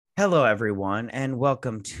Hello, everyone, and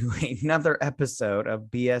welcome to another episode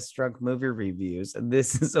of BS Drunk Movie Reviews.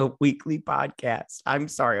 This is a weekly podcast. I'm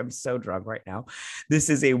sorry, I'm so drunk right now. This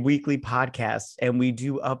is a weekly podcast, and we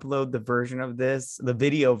do upload the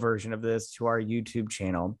video version of this to our YouTube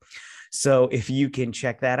channel. So if you can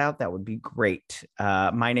check that out, that would be great.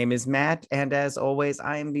 My name is Matt, and as always,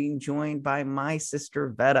 I am being joined by my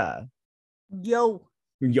sister, Veta. Yo.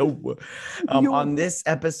 On this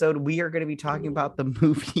episode, we are going to be talking about the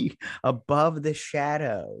movie Above the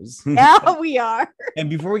Shadows. Yeah, we are. And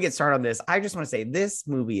before we get started on this, I just want to say this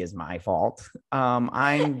movie is my fault.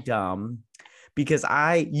 I'm dumb because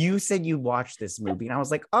you said you watched this movie and I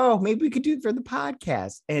was like, oh, maybe we could do it for the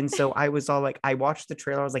podcast. And so I was all like, I watched the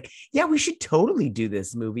trailer. I was like, yeah, we should totally do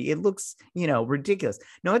this movie. It looks, ridiculous.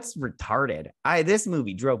 No, it's retarded. This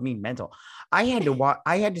movie drove me mental. I had to watch.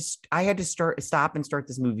 I had to stop and start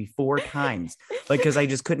this movie 4 times, because I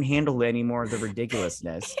just couldn't handle any more of the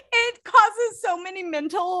ridiculousness. It causes so many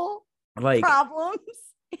mental problems.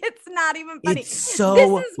 It's not even funny. It's so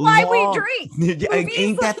this is why long. we drink.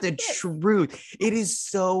 Ain't that the truth? It is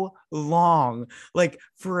so long. Like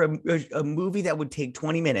for a movie that would take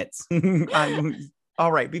 20 minutes.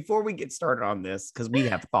 All right, before we get started on this, because we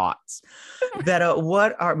have thoughts, that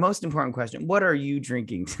what are most important question? What are you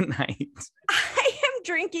drinking tonight? I am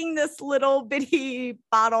drinking this little bitty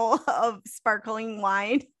bottle of sparkling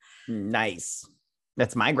wine. Nice.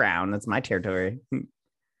 That's my ground. That's my territory.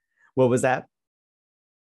 What was that?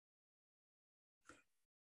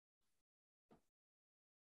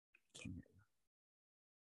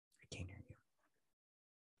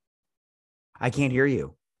 I can't hear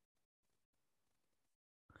you.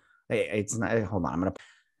 It's not. Hold on. I'm gonna.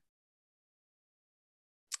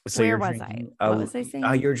 So where was I? What was I saying?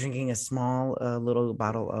 You're drinking a small little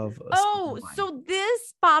bottle of. So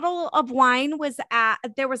this bottle of wine was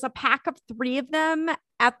there was a pack of 3 of them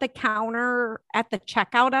at the counter at the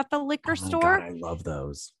checkout at the liquor store. God, I love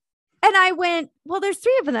those. And I went, well, there's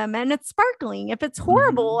 3 of them and it's sparkling. If it's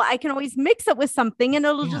horrible, I can always mix it with something and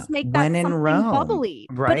it'll just make that something bubbly.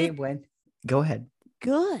 Right. Go ahead.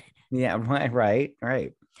 Good. Yeah.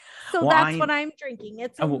 Right. So that's what I'm drinking.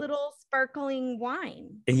 It's a little sparkling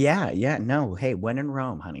wine. Yeah. No. Hey, when in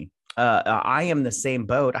Rome, honey. I am the same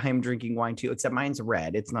boat. I am drinking wine too, except mine's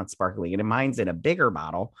red. It's not sparkling, and mine's in a bigger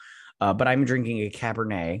bottle. But I'm drinking a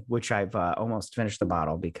Cabernet, which I've almost finished the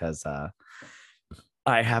bottle because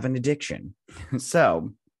I have an addiction.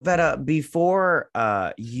 So, but before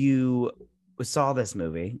you saw this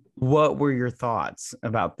movie, what were your thoughts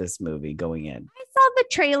about this movie going in? I saw the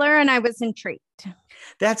trailer and I was intrigued.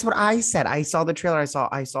 That's what I said. I saw the trailer. I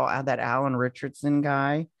saw that Alan Richardson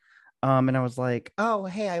guy. And I was like, oh,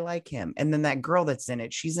 hey, I like him. And then that girl that's in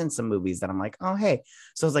it, she's in some movies that I'm like, oh, hey.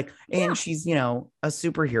 So I was like, and she's, a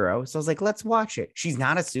superhero. So I was like, let's watch it. She's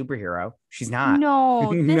not a superhero. She's not.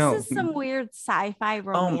 No, this is some weird sci-fi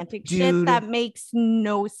romantic shit that makes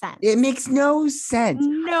no sense. It makes no sense.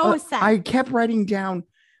 No sense. I kept writing down.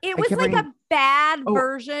 It was like a bad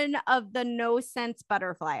version of the no sense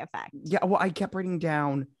butterfly effect. Yeah, well, I kept writing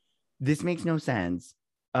down, this makes no sense.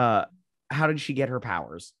 How did she get her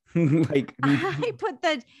powers? I put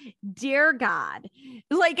the dear God.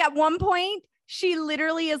 Like at one point, she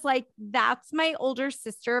literally is like, that's my older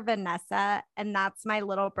sister, Vanessa, and that's my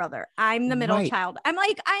little brother. I'm the middle child. I'm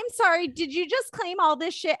like, I'm sorry. Did you just claim all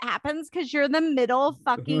this shit happens because you're the middle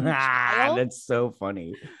fucking child? That's so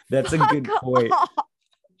funny. That's a good point.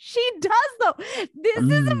 She does, though. This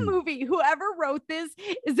is a movie. Whoever wrote this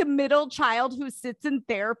is a middle child who sits in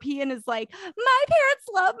therapy and is like, my parents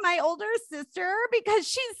love my older sister because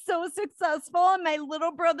she's so successful and my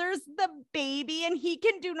little brother's the baby and he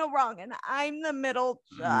can do no wrong. And I'm the middle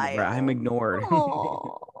child. I'm ignored.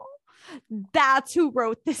 That's who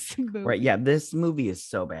wrote this movie. Right. Yeah. This movie is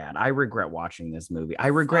so bad. I regret watching this movie. I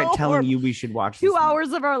regret telling you we should watch 2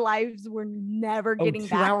 hours of our lives we're never getting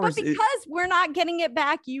back. But because we're not getting it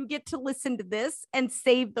back, you get to listen to this and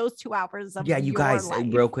save those 2 hours of you guys, life.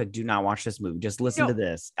 Real quick, do not watch this movie. Just listen to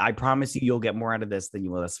this. I promise you'll get more out of this than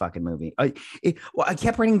you will this fucking movie. I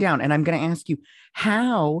kept writing down, and I'm going to ask you,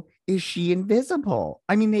 how is she invisible?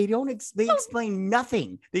 I mean, they explain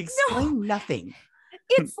nothing. They explain nothing.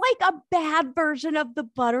 It's like a bad version of the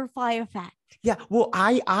butterfly effect. Yeah. Well,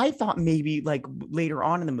 I thought maybe like later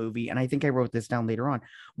on in the movie, and I think I wrote this down later on,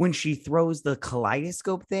 when she throws the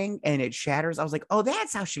kaleidoscope thing and it shatters, I was like, oh,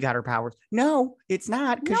 that's how she got her powers. No, it's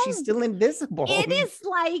not, because she's still invisible. It is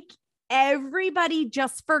like everybody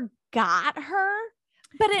just forgot her.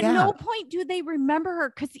 But at no point do they remember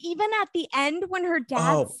her, because even at the end when her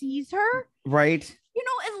dad sees her, right?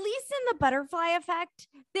 At least in the butterfly effect,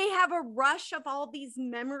 they have a rush of all these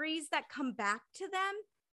memories that come back to them.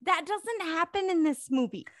 That doesn't happen in this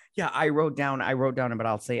movie. Yeah, I wrote down, but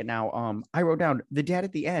I'll say it now. I wrote down the dad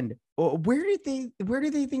at the end. Where do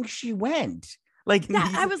they think she went? Like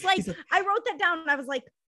that, I was like, I wrote that down and I was like,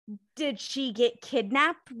 did she get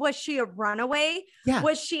kidnapped? Was she a runaway? Yeah.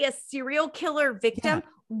 Was she a serial killer victim? Yeah.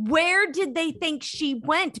 Where did they think she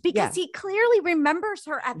went? Because he clearly remembers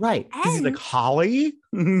her at the end. He's like, Holly?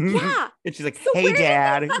 Yeah. And she's like, so hey, where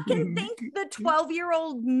Dad. Did they fucking think the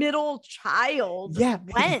 12-year-old middle child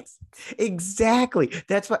went? Exactly.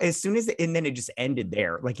 That's why as soon as and then it just ended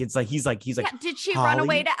there. Like it's like he's like did she Holly? Run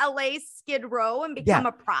away to LA Skid Row and become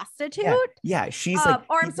a prostitute? Yeah. She's like,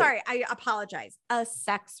 or I'm sorry, I apologize. A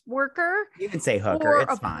sex worker. You can say hooker. Or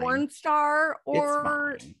it's a fine. porn star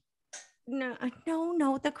or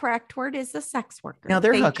No. The correct word is the sex worker. No,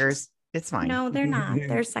 they're hookers. It's fine. No, they're not.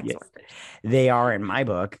 They're sex workers. They are in my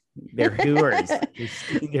book. They're hooers.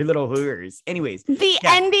 They're little hooers. Anyways, the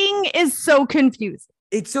ending is so confusing.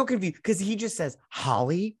 It's so confused because he just says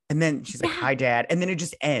Holly, and then she's like, "Hi, Dad," and then it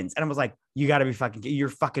just ends. And I was like, "You got to be you're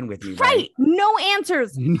fucking with me, right? No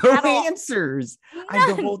answers. No answers."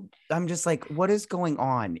 I'm just like, what is going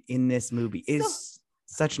on in this movie? Is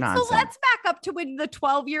such nonsense. So let's back up to when the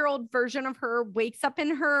 12-year-old version of her wakes up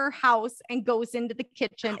in her house and goes into the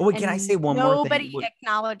kitchen. Oh, can I say one more thing? Nobody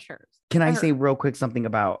acknowledges her. Can I say real quick something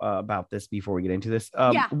about this before we get into this?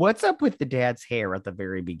 What's up with the dad's hair at the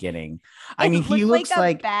very beginning? I mean, he looks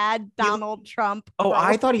like a bad Donald Trump. Oh,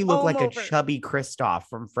 I thought he looked like a chubby Kristoff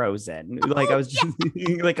from Frozen. Like I was just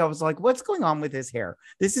I was like, what's going on with his hair?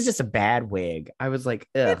 This is just a bad wig. I was like,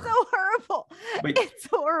 ugh. It's so horrible. It's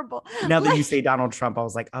horrible. Now that you say Donald Trump, I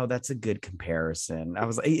was like, oh, that's a good comparison. I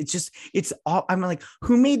was like, I'm like,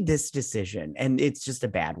 who made this decision? And it's just a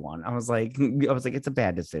bad one. I was like, it's a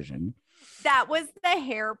bad decision. That was the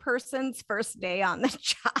hair person's first day on the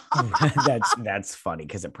job. That's funny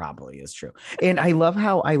because it probably is true. And I love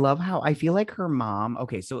how I feel like her mom.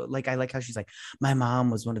 Okay, so like I like how she's like, my mom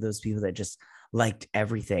was one of those people that just liked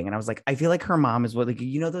everything. And I was like, I feel like her mom is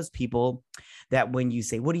those people that when you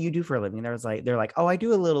say, what do you do for a living? They're like, oh, I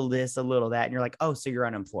do a little this, a little that. And you're like, oh, so you're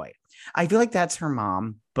unemployed. I feel like that's her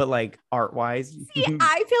mom, but like art wise. See,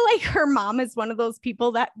 I feel like her mom is one of those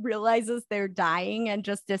people that realizes they're dying and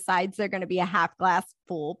just decides they're going to be a half glass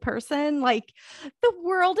full person. Like the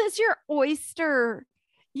world is your oyster.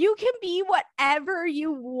 You can be whatever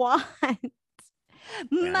you want.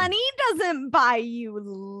 Yeah. Money doesn't buy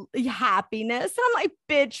you happiness. And I'm like,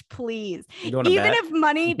 bitch, please. Even if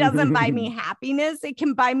money doesn't buy me happiness, it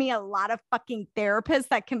can buy me a lot of fucking therapists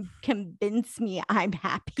that can convince me I'm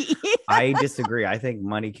happy. I disagree. I think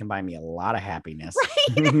money can buy me a lot of happiness.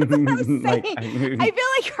 Right? That's what I'm saying. I feel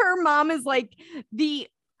like her mom is like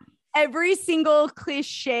every single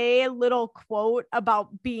cliche little quote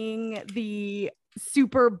about being the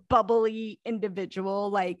super bubbly individual.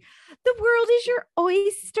 Like the world is your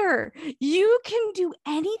oyster. You can do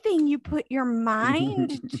anything you put your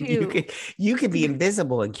mind to. You could be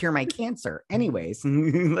invisible and cure my cancer. Anyways,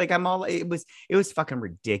 like it was fucking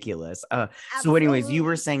ridiculous. So anyways, you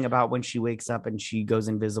were saying about when she wakes up and she goes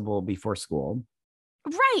invisible before school.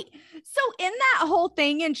 Right. So in that whole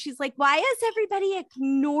thing, and she's like, why is everybody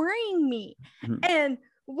ignoring me? And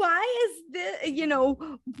why is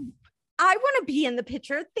the, I want to be in the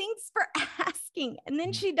picture. Thanks for asking. And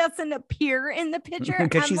then she doesn't appear in the picture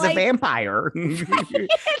because she's a vampire.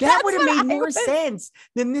 That would have made more sense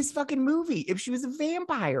than this fucking movie if she was a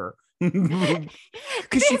vampire.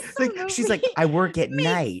 Because she's like, I work at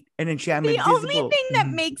night, and then I'm invisible. The only thing that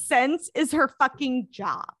makes sense is her fucking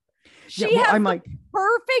job. She has the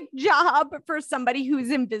perfect job for somebody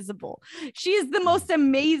who's invisible. She is the most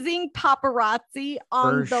amazing paparazzi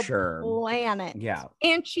on the planet. Yeah.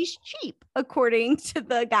 And she's cheap, according to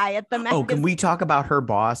the guy at the magazine. Oh, can we talk about her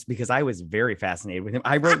boss? Because I was very fascinated with him.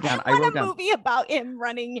 I wrote down a movie about him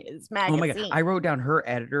running his magazine. Oh my God. I wrote down her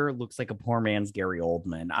editor looks like a poor man's Gary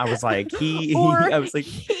Oldman. I was like, he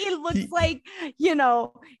looks like,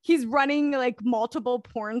 he's running like multiple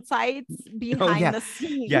porn sites behind the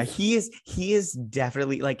scenes. Yeah, he is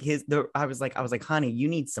definitely like I was like, honey, you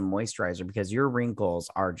need some moisturizer because your wrinkles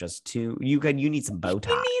are just too, you need some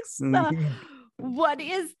Botox. What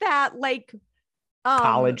is that? Like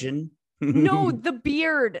collagen? No, the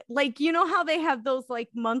beard. Like, you know how they have those like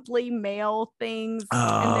monthly mail things?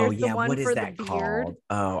 Oh, and there's yeah. the one what is for that the called? Beard.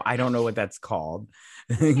 Oh, I don't know what that's called.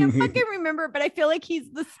 I can't fucking remember, but I feel like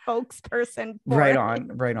he's the spokesperson for right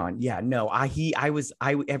it. on. Yeah, no,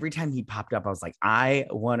 every time he popped up, I was like, I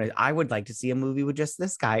would like to see a movie with just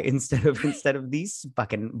this guy instead of these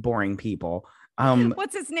fucking boring people.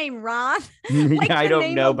 What's his name? Ron? Yeah, I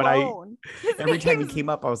don't know, but every time he name's- came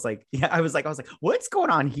up, I was like, what's going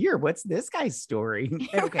on here? What's this guy's story?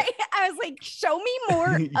 Okay. Right? I was like, show me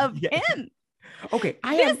more of Yeah. him. Okay.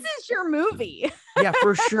 This is your movie. Yeah,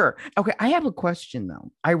 for sure. Okay. I have a question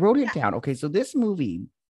though. I wrote it down. Okay. So this movie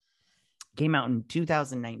came out in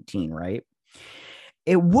 2019, right?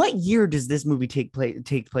 What year does this movie take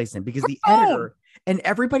place in? Because the editor and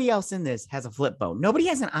everybody else in this has a flip phone. Nobody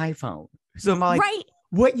has an iPhone. So I'm like, right.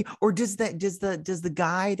 what? Or does the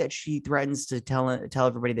guy that she threatens to tell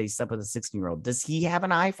everybody that he slept with a 16-year-old, does he have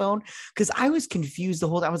an iPhone? Because I was confused the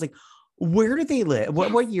whole time. I was like, where do they live?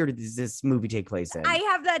 What year does this movie take place in? I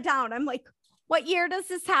have that down. I'm like, what year does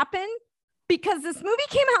this happen? Because this movie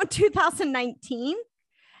came out in 2019.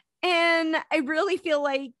 And I really feel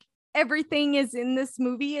like everything is in this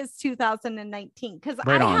movie is 2019. Because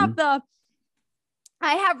I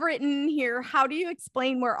have written here, how do you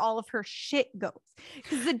explain where all of her shit goes?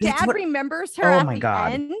 Because the dad remembers her at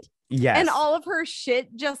the end. Yes. And all of her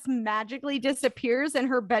shit just magically disappears and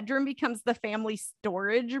her bedroom becomes the family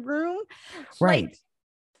storage room. Right. Like,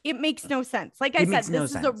 it makes no sense. Like I said,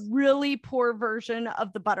 this is a really poor version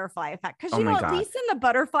of the butterfly effect. Because, at least in the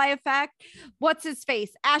butterfly effect, what's his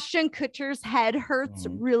face? Ashton Kutcher's head hurts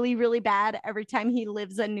really, really bad every time he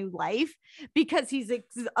lives a new life because he's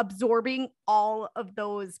absorbing all of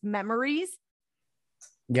those memories.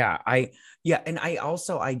 Yeah, I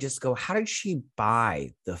just go, how did she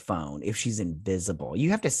buy the phone if she's invisible?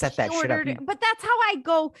 You have to set that shit up. But that's how I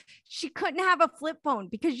go. She couldn't have a flip phone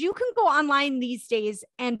because you can go online these days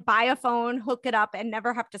and buy a phone, hook it up, and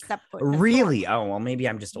never have to step foot. Really? Oh, well, maybe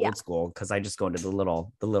I'm just old school because I just go into the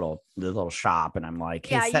little shop and I'm like,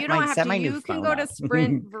 hey, you don't have to. You can go to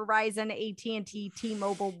Sprint, Verizon, AT&T,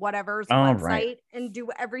 T-Mobile, whatever's website and do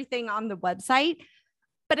everything on the website.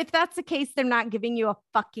 But if that's the case, they're not giving you a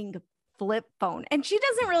fucking flip phone. And she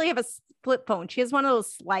doesn't really have a flip phone. She has one of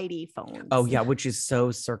those slidey phones. Oh, yeah, which is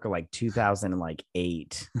so circa like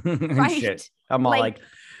 2008. Right. I'm all like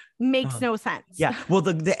makes no sense. Yeah. Well,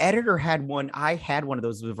 the editor had one. I had one of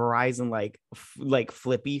those with Verizon like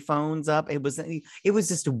flippy phones up. It was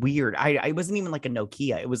just weird. I wasn't even like a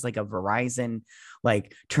Nokia. It was like a Verizon,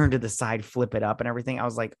 like turn to the side, flip it up and everything. I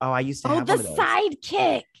was like, oh, I used to have one of those.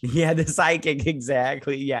 Sidekick. Yeah, the Sidekick.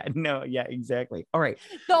 Exactly. Yeah. No. Yeah. Exactly. All right.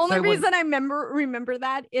 The only reason I remember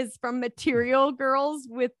that is from Material Girls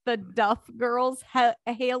with the Duff girls,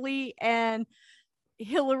 Haley and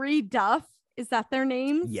Hillary Duff. Is that their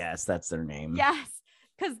name? Yes, that's their name. Yes,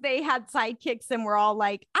 because they had sidekicks and we're all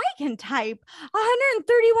like, I can type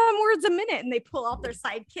 131 words a minute. And they pull out their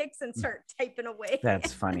sidekicks and start typing away.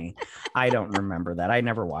 That's funny. I don't remember that. I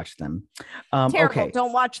never watched them. Terrible. Okay.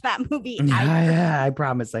 Don't watch that movie. I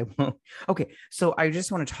promise I won't. Okay. So I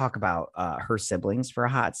just want to talk about her siblings for a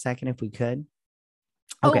hot second, if we could.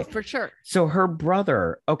 Okay. Oh, for sure. So her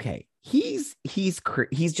brother, okay. He's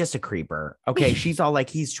just a creeper. Okay. She's all like,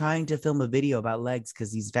 he's trying to film a video about legs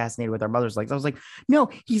because he's fascinated with our mother's legs. I was like, no,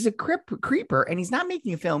 he's a creeper and he's not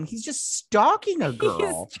making a film. He's just stalking a girl.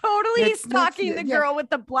 He's totally stalking the girl with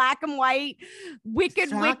the black and white wicked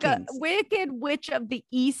witch of the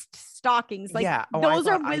East stockings. Like those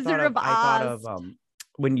are Wizard of Oz. I thought of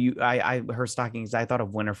when her stockings, I thought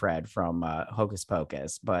of Winifred from Hocus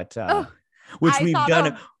Pocus, but which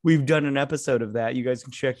we've done an episode of that. You guys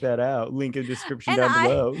can check that out. Link in the description down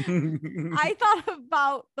below. I thought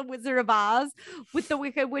about the Wizard of Oz with the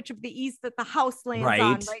Wicked Witch of the East that the house lands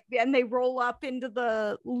on, right? And they roll up into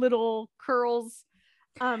the little curls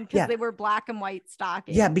because they were black and white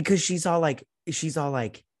stockings. Yeah, because she's all like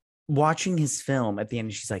watching his film at the end.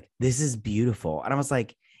 And she's like, "This is beautiful," and I was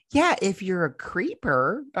like, "Yeah, if you're a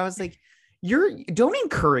creeper," I was like, don't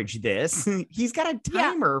encourage this. He's got a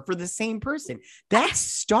timer for the same person. That's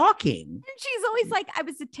stalking. And she's always like, I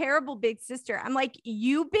was a terrible big sister. I'm like,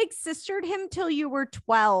 you big sistered him till you were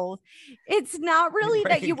 12. It's not really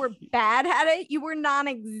that you were bad at it. You were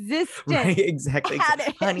non-existent. Right, exactly.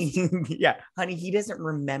 Honey, honey, he doesn't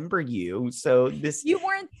remember you. So you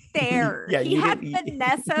weren't there. He had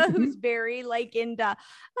Vanessa, who's very like into, am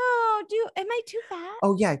I too fat?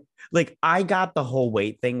 Oh, yeah. Like I got the whole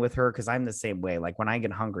weight thing with her because I'm the same way. Like when I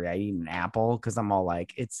get hungry, I eat an apple because I'm all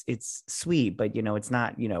like, it's sweet, but it's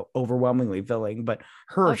not, overwhelmingly filling. But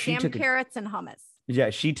she took carrots and hummus.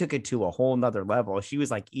 Yeah, she took it to a whole nother level. She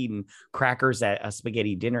was like eating crackers at a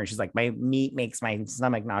spaghetti dinner. And she's like, my meat makes my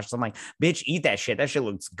stomach nauseous. I'm like, bitch, eat that shit. That shit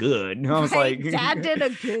looks good. And I was like, Dad did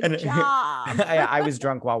a good job. I was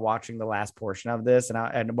drunk while watching the last portion of this.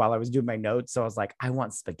 And while I was doing my notes, so I was like, I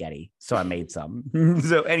want spaghetti. So I made some.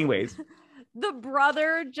 So anyways. The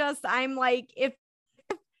brother I'm like, if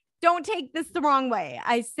don't take this the wrong way.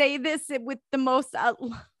 I say this with the most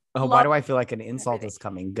why do I feel like an insult is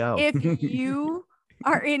coming? Go. If you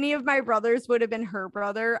or any of my brothers would have been her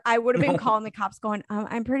brother, I would have been calling the cops going,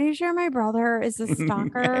 I'm pretty sure my brother is a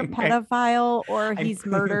stalker, pedophile, or he's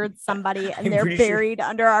murdered somebody and they're buried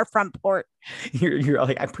under our front porch. You're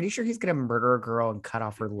like, I'm pretty sure he's going to murder a girl and cut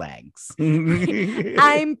off her legs.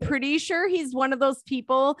 I'm pretty sure he's one of those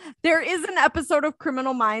people. There is an episode of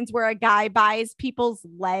Criminal Minds where a guy buys people's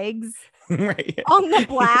legs right. on the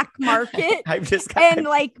black market and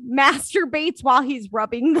like masturbates while he's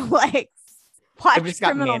rubbing the legs. I've just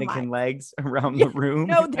got mannequin legs around the room.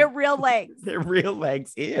 No, they're real legs. They're real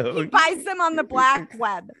legs. Ew. He buys them on the black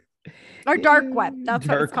web or dark web. That's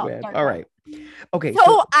what it's called. All right. Okay.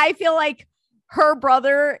 So I feel like her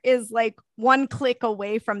brother is like one click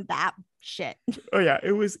away from that shit. Oh yeah,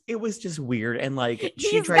 it was just weird. And like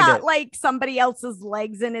he's got like somebody else's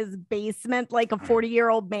legs in his basement, like a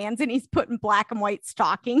 40-year-old man's, and he's putting black and white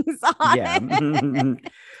stockings on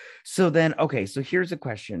it. So then, okay, so here's a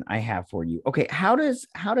question I have for you. Okay, how does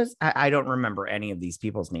I don't remember any of these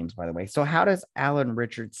people's names, by the way. So how does Alan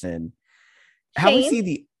Richardson, how is he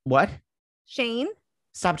the what? Shane?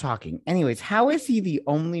 Stop talking. Anyways, how is he the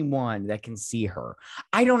only one that can see her?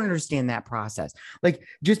 I don't understand that process. Like,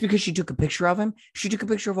 just because she took a picture of him, she took a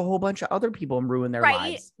picture of a whole bunch of other people and ruined their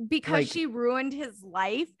lives. Because like, she ruined his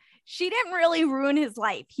life. She didn't really ruin his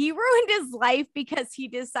life. He ruined his life because he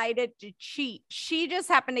decided to cheat. She just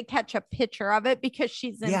happened to catch a picture of it because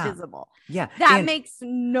she's invisible. Yeah. That makes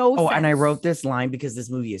no sense. Oh, and I wrote this line because this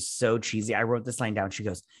movie is so cheesy. I wrote this line down. She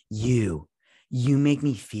goes, you make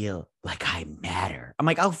me feel like I matter. I'm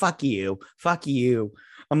like, oh, fuck you. Fuck you.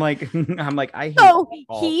 I'm like, I hate so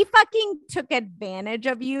he fucking took advantage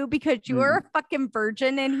of you because you were a fucking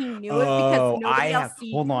virgin and he knew it because nobody else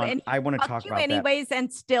sees you. Hold on. I want to talk about anyways that.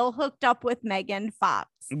 And still hooked up with Megan Fox.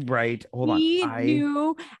 Right. Hold on. He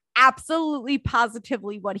knew absolutely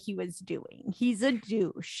positively what he was doing. He's a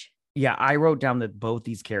douche. Yeah, I wrote down that both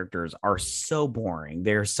these characters are so boring.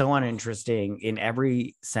 They're so uninteresting in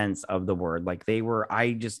every sense of the word. Like they are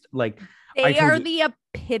the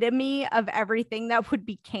epitome of everything that would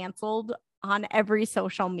be canceled on every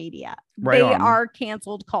social media. They are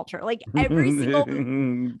canceled culture. Like every single,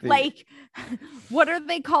 like, what are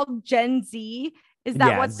they called? Gen Z? Is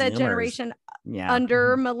that what the Zoomers. Generation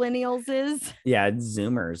under millennials is? Yeah, it's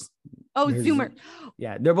Zoomers. Oh, Zoomers.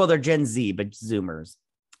 Yeah, they're Gen Z, but Zoomers.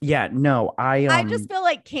 Yeah, no, I just feel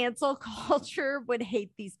like cancel culture would hate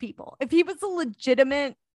these people. If he was a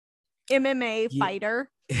legitimate MMA fighter.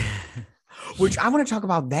 Which I want to talk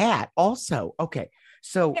about that also. Okay,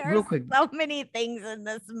 so there's real quick. So many things in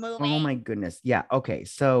this movie. Oh my goodness. Yeah, okay.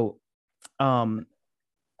 So the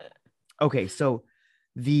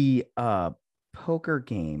poker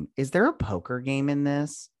game. Is there a poker game in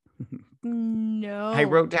this? No. I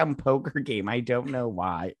wrote down poker game. I don't know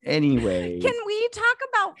why. Anyway. Can we talk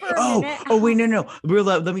about for a minute? Oh, wait, no.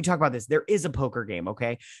 Let me talk about this. There is a poker game,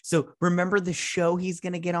 okay? So remember the show he's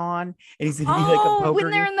going to get on? And he's going to be like a poker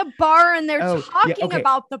when they're in the bar and they're talking okay.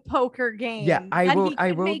 about the poker game. Yeah, I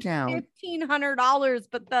wrote down $1,500,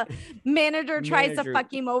 but the manager tries to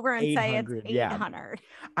fuck him over and say it's $800. Yeah.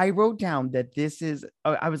 I wrote down that this is,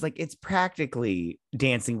 I was like, it's practically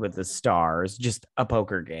Dancing with the Stars, just a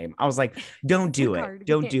poker game. I was like, don't do it.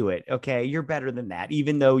 Don't do it. Okay. You're better than that.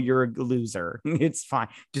 Even though you're a loser, it's fine.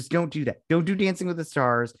 Just don't do that. Don't do Dancing with the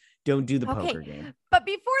Stars. Don't do the poker game. But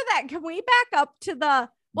before that, can we back up to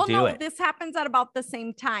this happens at about the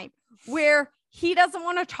same time where he doesn't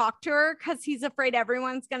want to talk to her because he's afraid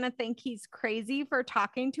everyone's going to think he's crazy for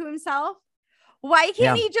talking to himself. Why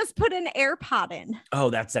can't he just put an AirPod in? Oh,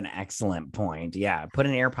 that's an excellent point. Yeah. Put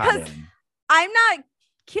an AirPod in. I'm not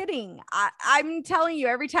kidding. I'm telling you,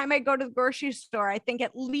 every time I go to the grocery store, I think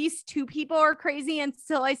at least two people are crazy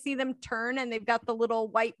until I see them turn and they've got the little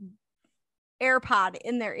white AirPod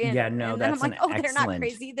in their ear. Yeah, no, and then that's I'm like, they're not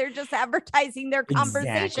crazy. They're just advertising their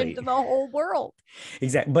conversation to the whole world.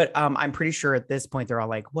 Exactly. But I'm pretty sure at this point, they're all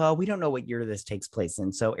like, well, we don't know what year this takes place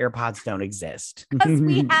in, so AirPods don't exist. Because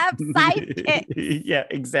we have sidekicks. Yeah,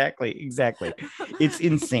 exactly. It's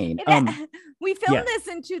insane. We filmed this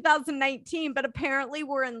in 2019, but apparently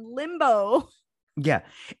we're in limbo. Yeah.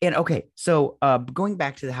 And okay, so going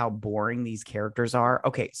back to how boring these characters are.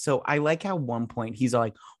 Okay, so I like how one point he's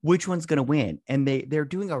like, which one's gonna win? And they're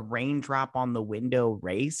doing a raindrop on the window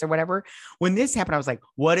race or whatever. When this happened, I was like,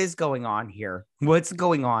 what is going on here? What's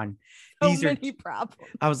going on? These are many problems.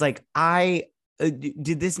 I was like,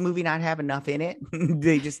 did this movie not have enough in it?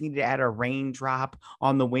 They just needed to add a raindrop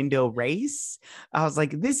on the window race. I was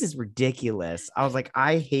like, this is ridiculous. I was like,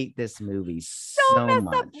 I hate this movie so messed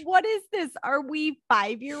much. up. What is this? Are we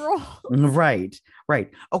 5-year-olds? Right.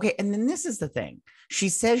 Okay. And then this is the thing. She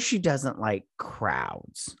says she doesn't like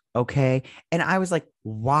crowds. Okay. And I was like,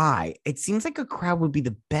 why? It seems like a crowd would be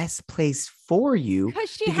the best place for you. Because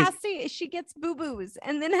she gets boo-boos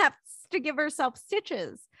and then has to give herself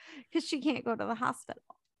stitches because she can't go to the hospital.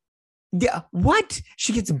 Yeah. What?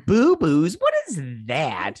 She gets boo-boos? What is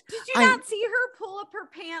that? Did you not see her pull up her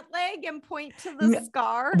pant leg and point to the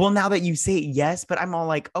scar? Well, now that you say it, yes, but I'm all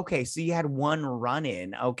like, okay, so you had one run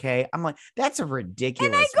in. Okay. I'm like, that's a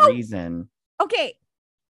ridiculous reason. Okay.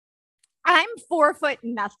 I'm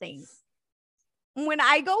 4'0". When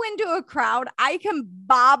I go into a crowd, I can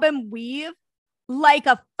bob and weave like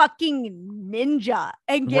a fucking ninja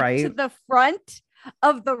and get to the front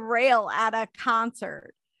of the rail at a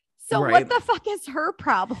concert. So what the fuck is her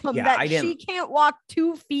problem that she can't walk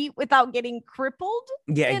 2 feet without getting crippled?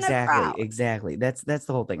 Yeah, exactly. That's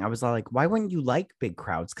the whole thing. I was like, why wouldn't you like big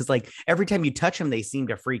crowds? Because like every time you touch them, they seem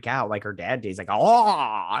to freak out. Like her dad did, like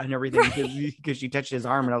oh and everything because she touched his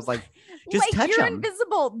arm, and I was like, just touch you're them.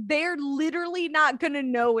 Invisible. They're literally not gonna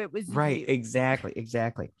know it was right. You.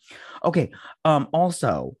 Exactly. Okay.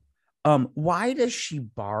 Also. Why does she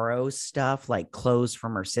borrow stuff like clothes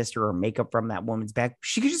from her sister or makeup from that woman's bag?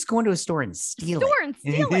 She could just go into a store and steal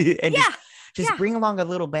it. And just bring along a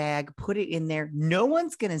little bag, put it in there. No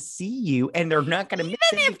one's gonna see you, and they're not gonna miss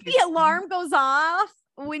it. Even if the alarm goes off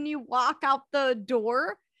when you walk out the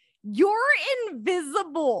door, you're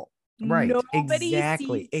invisible. Right. Nobody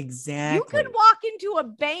exactly. You could walk into a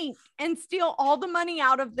bank and steal all the money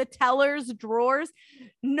out of the teller's drawers.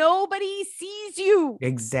 Nobody sees you.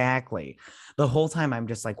 Exactly. The whole time I'm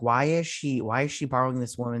just like, why is she borrowing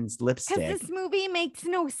this woman's lipstick? Because this movie makes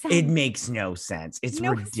no sense. It makes no sense. It's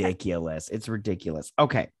ridiculous. It's ridiculous.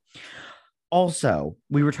 Okay. Also,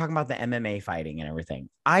 we were talking about the MMA fighting and everything.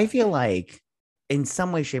 I feel like in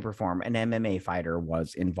some way, shape, or form, an MMA fighter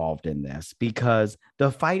was involved in this because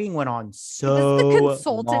the fighting went on so long. He was the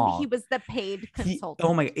consultant. Long. He was the paid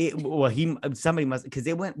consultant. Somebody must, because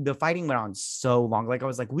the fighting went on so long. Like I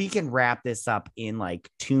was like, we can wrap this up in like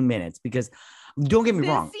 2 minutes because don't get me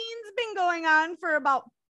wrong. The scene's been going on for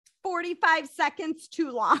about 45 seconds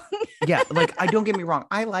too long. Yeah, like I don't get me wrong.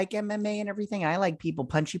 I like MMA and everything. I like people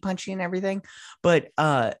punchy and everything, but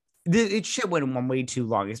it shit went on way too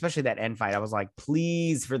long, especially that end fight. I was like,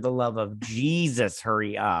 please, for the love of Jesus,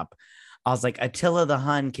 hurry up. I was like, Attila the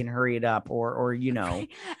Hun can hurry it up, or you know,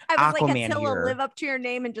 I was Aquaman like, Attila, here. live up to your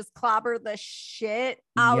name and just clobber the shit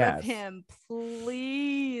out of him,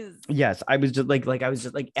 please. Yes, I was just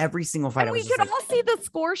like every single fight. And we could all see the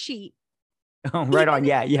score sheet. Oh, right on.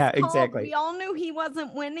 Yeah, exactly. We all knew he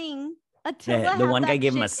wasn't winning. The one guy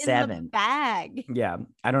gave him a 7 bag. Yeah,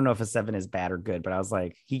 I don't know if a 7 is bad or good, but I was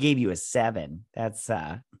like, he gave you a 7. That's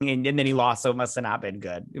and then he lost, so it must have not been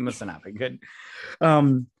good. It must have not been good.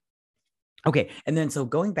 Okay, and then so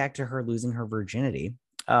going back to her losing her virginity,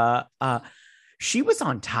 she was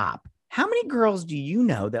on top. How many girls do you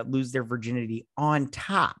know that lose their virginity on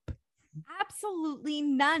top? Absolutely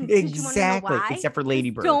none. Exactly, except for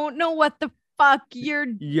Lady Bird. Don't know what the fuck you're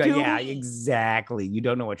doing. Yeah, exactly. You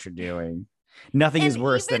don't know what you're doing. Nothing is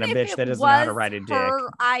worse than a bitch that doesn't know how to ride a dick.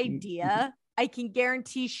 Her idea, I can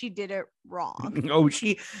guarantee she did it wrong. Oh,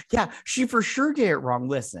 she for sure did it wrong.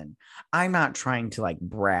 Listen, I'm not trying to like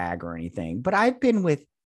brag or anything, but I've been with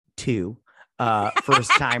 2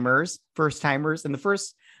 first timers, and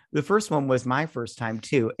the first one was my first time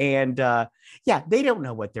too. And they don't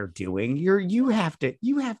know what they're doing. You have to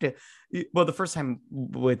well, the first time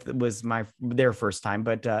was their first time,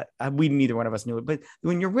 but we neither one of us knew it. But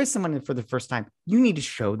when you're with someone for the first time, you need to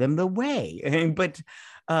show them the way. But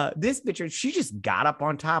this bitch, she just got up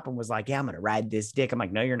on top and was like, yeah, I'm gonna ride this dick. I'm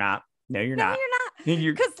like, no, you're not. No, you're not.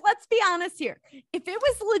 Because let's be honest here. If it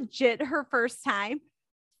was legit her first time,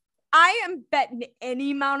 I am betting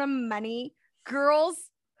any amount of money, girls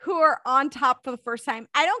who are on top for the first time.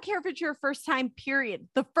 I don't care if it's your first time, period.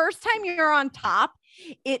 The first time you're on top,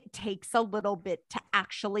 it takes a little bit to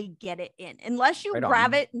actually get it in. Unless you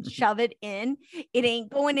grab it and shove it in, it ain't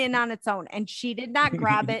going in on its own. And she did not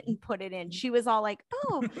grab it and put it in. She was all like,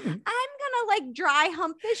 oh, I'm gonna like dry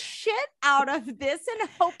hump the shit out of this and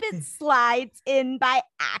hope it slides in by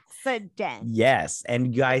accident. Yes.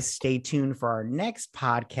 And you guys stay tuned for our next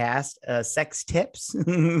podcast, Sex Tips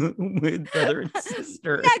with brother and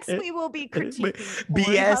sister. Next, we will be critiquing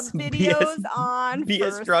BS videos on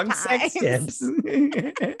BS drunk sex tips.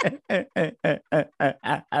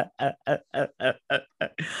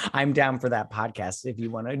 I'm down for that podcast if you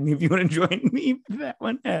want to join me for that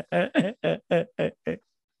one.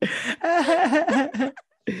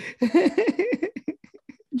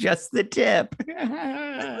 Just the tip.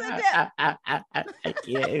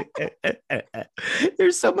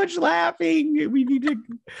 There's so much laughing. We need to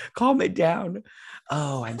calm it down.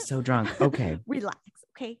 Oh, I'm so drunk. Okay. Relax.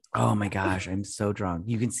 Okay. Oh my gosh, I'm so drunk.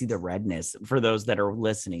 You can see the redness. For those that are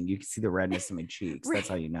listening, you can see the redness in my cheeks. That's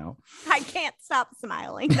how you know. I can't stop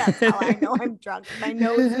smiling. That's how I know I'm drunk. My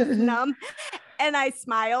nose is numb and I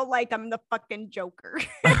smile like I'm the fucking Joker.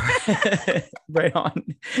 Right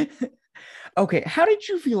on. Okay, how did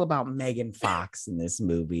you feel about Megan Fox in this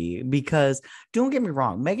movie? Because don't get me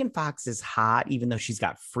wrong, Megan Fox is hot, even though she's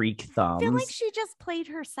got freak thumbs. I feel like she just played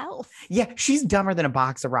herself. Yeah, she's dumber than a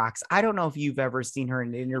box of rocks. I don't know if you've ever seen her in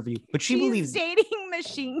an interview, but she's believes dating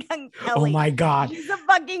Machine Gun Kelly. Oh my God. She's a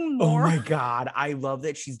fucking moron. Oh my God. I love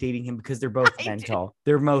that she's dating him because they're both mental.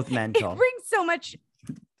 They're both mental. It brings so much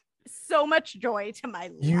joy to my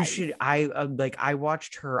life. You should. I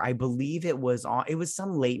watched her. I believe it was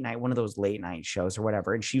some late night, one of those late night shows or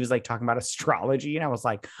whatever. And she was like talking about astrology. And I was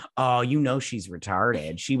like, oh, she's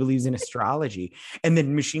retarded. She believes in astrology. And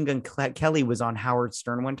then Machine Gun Kelly was on Howard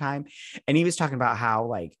Stern one time. And he was talking about how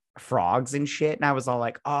like frogs and shit. And I was all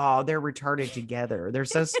like, oh, they're retarded together. They're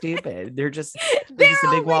so stupid. They're just a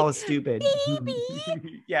big wall of stupid. Baby.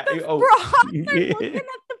 Yeah. The frogs are looking at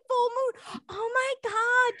the full moon. Oh my God.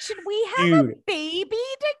 Should we have a baby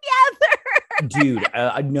together? Dude,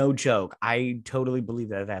 no joke. I totally believe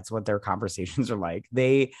that that's what their conversations are like.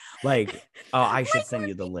 They like, oh, I should send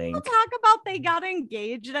you the link. Talk about they got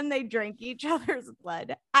engaged and they drank each other's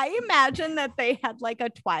blood. I imagine that they had like a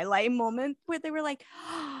Twilight moment where they were like,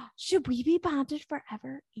 oh, should we be bonded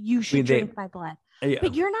forever? You should drink my blood. Yeah.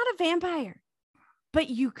 But you're not a vampire. But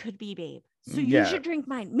you could be, babe. So you should drink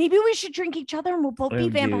mine. Maybe we should drink each other and we'll both be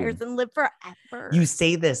vampires and live forever. You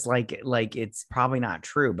say this like it's probably not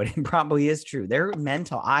true, but it probably is true. They're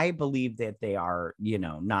mental. I believe that they are,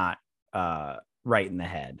 not right in the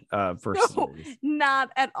head for series. Not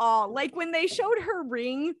at all. Like when they showed her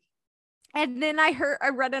ring, and then I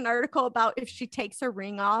read an article about if she takes her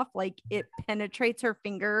ring off, like it penetrates her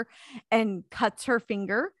finger and cuts her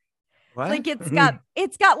finger. What? Like it's got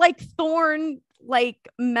like like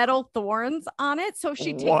metal thorns on it. So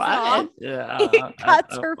she takes it off. It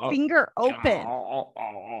cuts her finger open.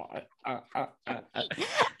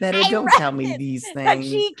 Don't tell me these things. But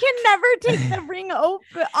she can never take the ring off.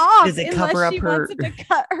 Does it cover up her? Wants it to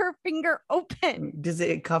cut her finger open. Does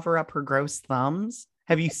it cover up her gross thumbs?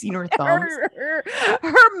 Have you seen her thumbs?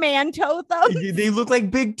 Her man toe thumbs. They look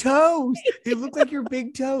like big toes. They look like your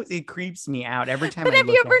big toes. It creeps me out every time. But have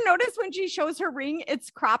you ever noticed when she shows her ring, it's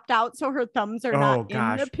cropped out so her thumbs are not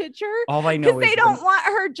in the picture? All I know is they don't want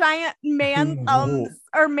her giant man thumbs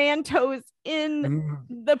or man toes in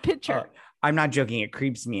the picture. I'm not joking. It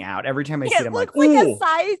creeps me out every time I see it. I'm like,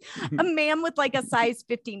 a man with like a size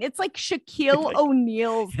 15. It's like Shaquille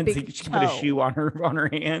O'Neal's big she put a shoe on her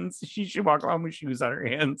hands. She should walk around with shoes on her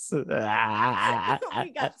hands. We got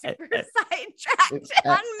super sidetracked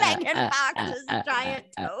on Megan Fox's giant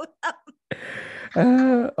toe.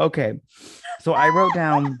 Okay, so I wrote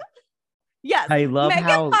down. Yes, I love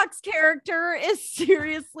Megan Fox's character is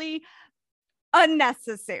seriously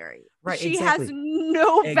unnecessary. Right, she has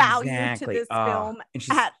no value to this film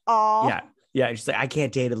at all. Yeah, she's like, I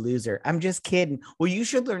can't date a loser. I'm just kidding. Well, you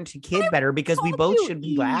should learn to kid better because we both should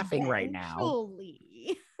be laughing right now.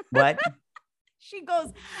 What? She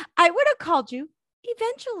goes, I would have called you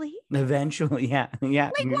eventually, yeah.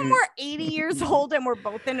 Like when we're 80 years old and we're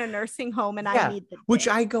both in a nursing home and I need the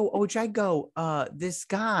this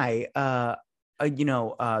guy,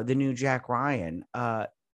 the new Jack Ryan,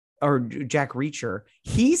 or Jack Reacher,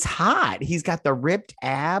 he's hot. He's got the ripped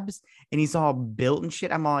abs and he's all built and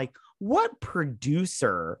shit. I'm all like, what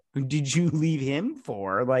producer did you leave him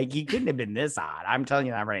for? Like, he couldn't have been this hot. I'm telling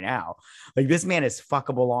you that right now. Like, this man is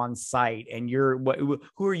fuckable on sight, and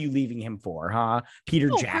who are you leaving him for, huh? Peter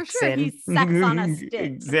Jackson. For sure. He's sex on a stick.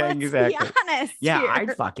 Exactly. Let's be honest. Yeah, here.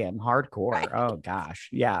 I'd fuck him hardcore. Right. Oh gosh,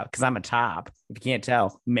 yeah, because I'm a top. If you can't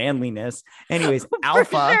tell, manliness. Anyways,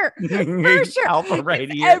 alpha. For sure. Alpha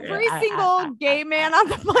right here. Every single gay man on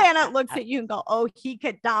the planet looks at you and go, "Oh, he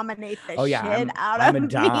could dominate the shit out of me."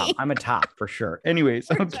 I'm a top for sure. Anyways,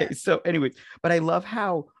 okay. So anyways, but I love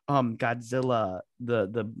how Godzilla,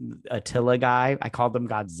 the Attila guy, I called him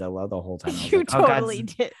Godzilla the whole time. You totally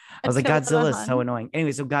did. I was like, Godzilla is so annoying.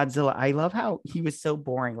 Anyway, so Godzilla, I love how he was so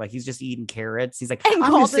boring. Like, he's just eating carrots. He's like,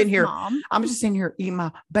 I'm just sitting here eating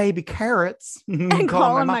my baby carrots. And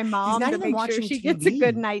calling my mom to make sure she gets a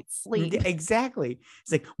good night's sleep. Exactly.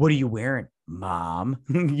 He's like, what are you wearing? Mom,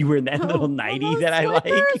 you were in that little nightie those that I like.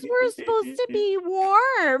 slippers were supposed to be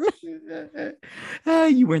warm.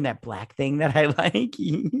 You were in that black thing that I like.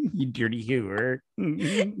 You dirty hooer.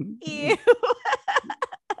 Ew.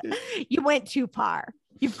 You went too far.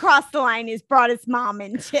 You've crossed the line. He's brought his mom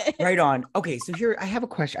into it. Right on. Okay, so here I have a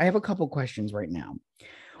question. I have a couple questions right now.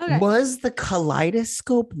 Okay. Was the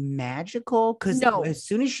kaleidoscope magical? Because No. as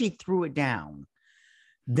soon as she threw it down,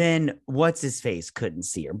 then what's his face couldn't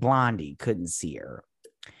see her. Blondie couldn't see her.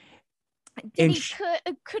 Did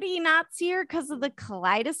could he not see her because of the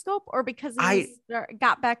kaleidoscope, or because he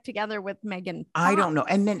got back together with Megan Fox? I don't know.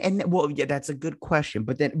 And then well, yeah, that's a good question.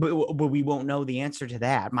 But we won't know the answer to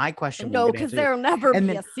that. My question, no, because there'll never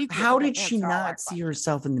be a secret. How did she not see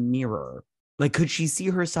herself in the mirror? Like, could she see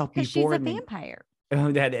herself before? She's a vampire.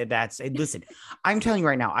 Oh, that's listen. I'm telling you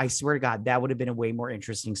right now. I swear to God, that would have been a way more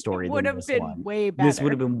interesting story. Would have been way better. This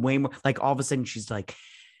would have been way more. Like all of a sudden, she's like,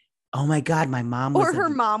 "Oh my God, my mom was." Or her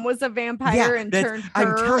mom was a vampire and turned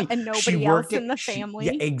her and nobody else in the family.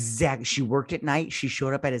 Yeah, exactly. She worked at night. She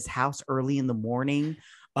showed up at his house early in the morning.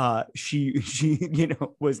 She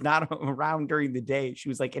was not around during the day. She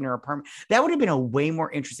was like in her apartment. That would have been a way more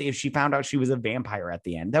interesting if she found out she was a vampire at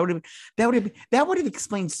the end. That would have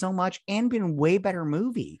explained so much and been a way better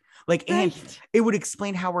movie. Like, and it would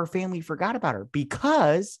explain how her family forgot about her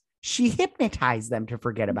because she hypnotized them to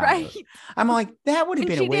forget about her. I'm like, that would have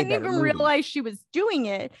been a way better movie. She didn't even realize she was doing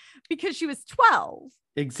it because she was 12.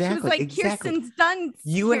 Exactly. She was like Kirsten Dunst.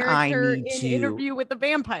 You and I need to interview with the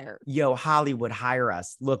vampire. Yo, Hollywood, hire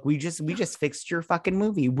us. Look, we just fixed your fucking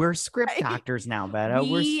movie. We're script doctors now, Betta.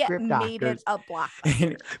 We're script doctors. We made it a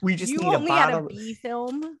blockbuster. We just need only a bottle. Had a B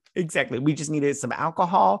film. Exactly. We just needed some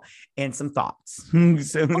alcohol and some thoughts.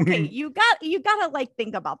 Okay, you gotta like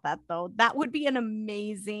think about that though. That would be an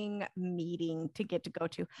amazing meeting to get to go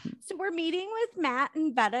to. So we're meeting with Matt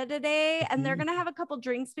and Betta today, and they're gonna have a couple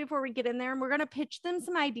drinks before we get in there, and we're gonna pitch them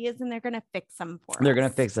some ideas, and they're gonna fix them for us. They're gonna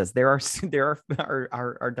fix us. There are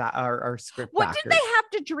our script. What did they have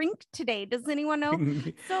to drink today? Does anyone know?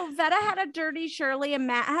 So Vetta had a Dirty Shirley, and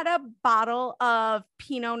Matt had a bottle of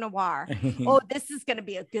Pinot Noir. Oh, this is gonna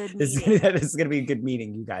be a good meeting. This is gonna be a good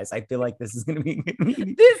meeting, you guys. I feel like this is gonna be a good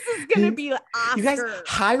meeting. This is gonna be Oscar. You guys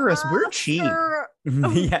hire us. We're cheap.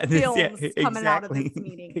 Coming out of this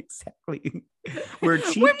meeting. Exactly. We're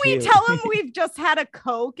cheap. When we tell them we've just had a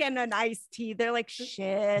Coke and an iced tea, they're like,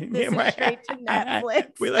 "Shit, this is straight to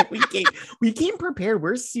Netflix." We're like, we came prepared.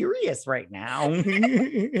 We're serious right now. We're trying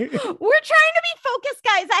to be focused,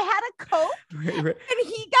 guys. I had a Coke and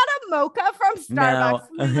he got a mocha from Starbucks.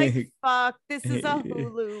 No. And he's like, "Fuck, this is a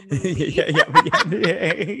Hulu movie."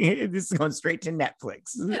 yeah. This is going straight to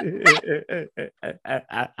Netflix.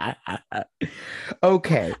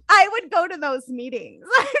 Okay. I would go to those meetings.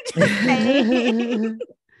 I'm just saying.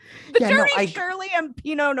 Dirty Shirley and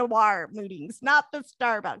Pinot Noir meetings, not the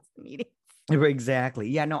Starbucks meetings. Exactly.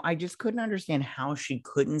 Yeah, no, I just couldn't understand how she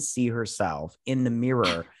couldn't see herself in the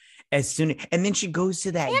mirror as soon. And then she goes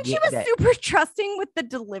to that. And she was super trusting with the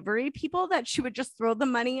delivery people that she would just throw the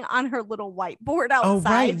money on her little whiteboard outside. Oh,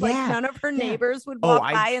 right, like none of her neighbors would walk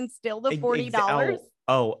by and steal the $40.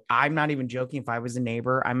 Oh, I'm not even joking. If I was a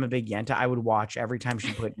neighbor, I'm a big Yenta. I would watch every time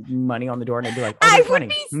she put money on the door, and I'd be like, I would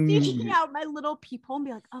be sneaking out my little peephole and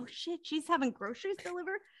be like, "Oh shit, she's having groceries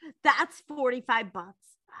delivered. That's $45."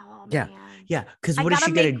 Oh man. Yeah. Because what is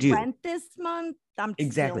she gonna do? Rent this month. I'm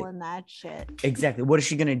stealing that shit. Exactly. What is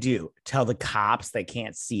she gonna do? Tell the cops they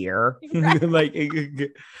can't see her? Right.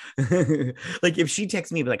 like if she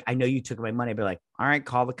texts me, be like, "I know you took my money," I'd be like, "All right,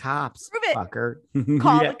 call the cops, prove it, fucker.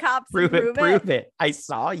 Call the cops. Prove it. I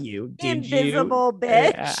saw you. Did Invisible you?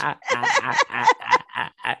 Bitch."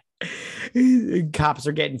 Cops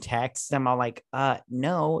are getting texts. I'm all like,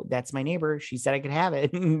 no, that's my neighbor. She said I could have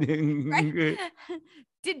it. Right.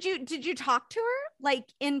 Did you talk to her like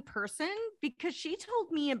in person? Because she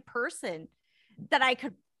told me in person that I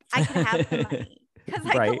could have the money because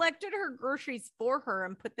I collected her groceries for her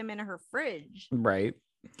and put them in her fridge. Right.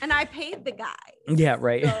 And I paid the guy. Yeah,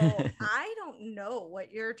 right. So I don't know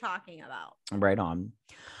what you're talking about. Right on.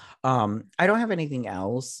 I don't have anything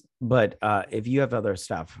else, but if you have other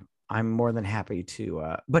stuff, I'm more than happy to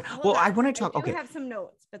I want to talk. I have some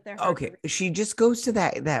notes, but they're okay. She just goes to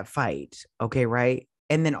that fight. Okay, right.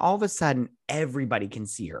 And then all of a sudden, everybody can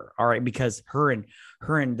see her. All right, because her and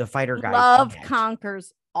the fighter guy. Love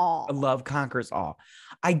conquers all. Love conquers all.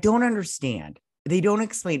 I don't understand. They don't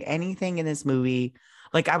explain anything in this movie.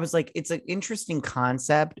 Like I was like, it's an interesting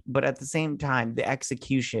concept, but at the same time, the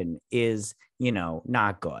execution is,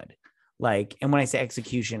 not good. Like, and when I say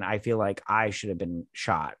execution, I feel like I should have been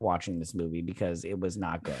shot watching this movie because it was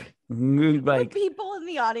not good. Like people in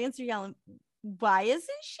the audience are yelling, why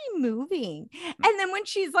isn't she moving? And then when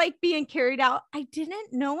she's like being carried out, I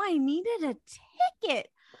didn't know I needed a ticket.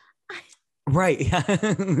 Right.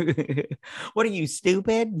 What are you,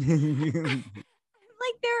 stupid?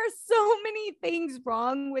 Like, there are so many things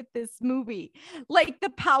wrong with this movie. Like, the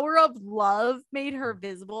power of love made her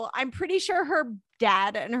visible. I'm pretty sure her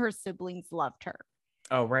dad and her siblings loved her.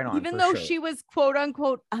 Oh, right on. Even for though sure. she was quote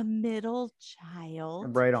unquote a middle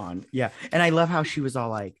child. Right on. Yeah. And I love how she was all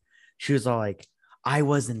like, I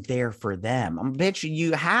wasn't there for them.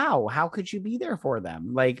 Bitch, how could you be there for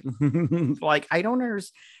them? Like, like, I don't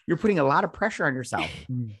understand. You're putting a lot of pressure on yourself.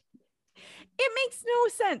 It makes no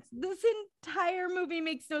sense. This entire movie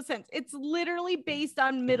makes no sense. It's literally based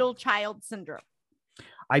on middle child syndrome.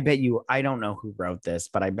 I bet you, I don't know who wrote this,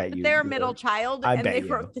 but I bet you they're a middle child, I and bet they you.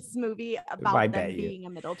 wrote this movie about them being a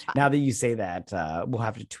middle child. Now that you say that, we'll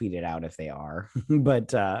have to tweet it out if they are.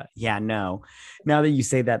 But yeah, no. Now that you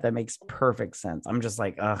say that, that makes perfect sense. I'm just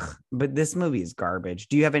like, ugh. But this movie is garbage.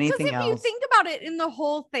 Do you have anything else? If you think about it, in the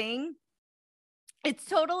whole thing, it's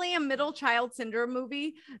totally a middle child syndrome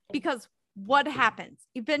movie, because what happens?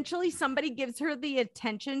 Eventually, somebody gives her the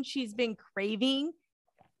attention she's been craving,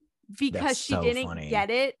 because she didn't get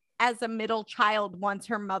it as a middle child once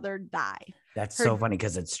her mother died. That's so funny,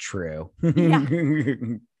 because it's true. Yeah.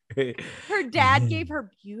 Her dad gave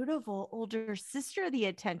her beautiful older sister the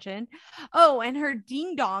attention. Oh, and her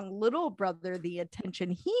ding dong little brother the attention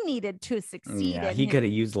he needed to succeed. Yeah, he could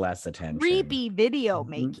have used less attention. Creepy video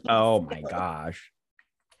making. Oh my gosh.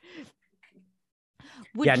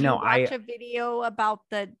 Would you watch a video about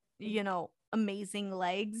the, amazing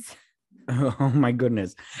legs? Oh my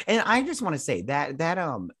goodness. And I just want to say that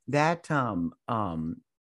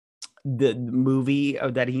the movie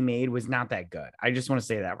that he made was not that good. I just want to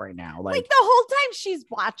say that right now. Like the whole time she's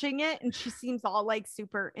watching it and she seems all like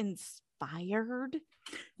super inspired.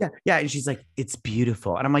 Yeah. And she's like, it's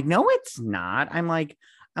beautiful. And I'm like, no, it's not. I'm like,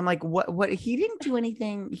 what? He didn't do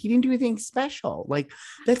anything special. Like,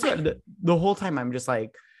 that's what the whole time I'm just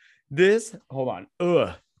like, this, hold on.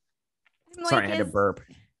 Ugh. Sorry, I had to burp.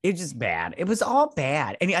 It's just bad. It was all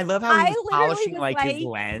bad. And I love how he was polishing like his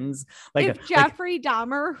lens. Like, if Jeffrey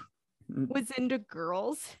Dahmer was into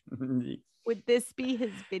girls, would this be his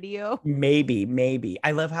video? Maybe.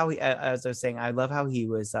 I love how he, as I was saying, I love how he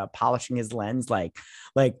was polishing his lens. Like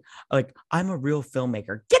I'm a real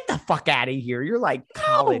filmmaker. Get the fuck out of here. You're like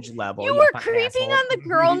college level. You were creeping on the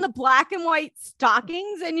girl in the black and white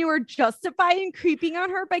stockings, and you were justifying creeping on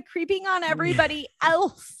her by creeping on everybody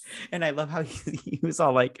else. And I love how he was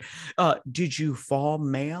all like, did you fall,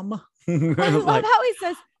 ma'am? I love how he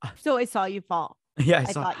says, so I saw you fall. Yeah,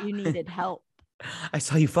 I thought you needed help. I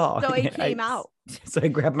saw you fall. So I came out. So I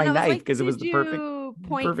grabbed my knife because it was the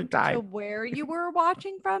perfect time. To where you were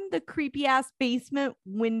watching from, the creepy ass basement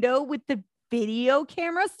window with the video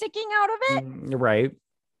camera sticking out of it. Right.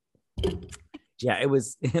 Yeah,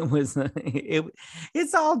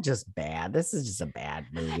 it's all just bad. This is just a bad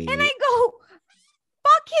movie. And I go,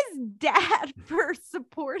 fuck his dad for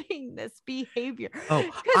supporting this behavior. Oh,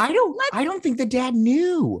 I don't think the dad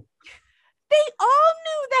knew. They all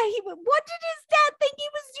knew that what did his dad think he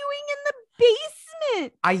was doing in the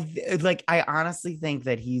basement? I honestly think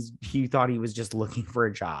that he thought he was just looking for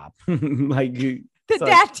a job. Like, the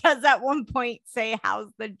dad does at one point say,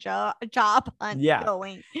 how's the job hunt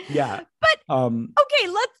going? Yeah. But okay,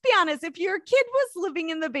 let's be honest. If your kid was living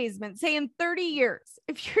in the basement, say in 30 years,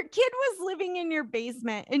 if your kid was living in your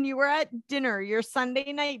basement and you were at dinner, your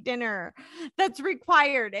Sunday night dinner that's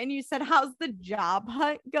required, and you said, how's the job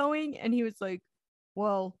hunt going? And he was like,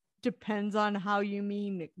 well, depends on how you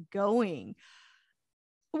mean going.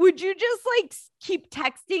 Would you just like keep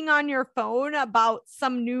texting on your phone about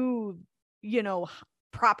some new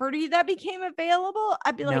property that became available?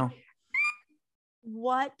 I'd be like,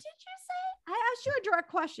 what did you say? I asked you a direct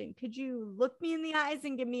question. Could you look me in the eyes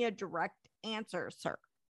and give me a direct answer, sir?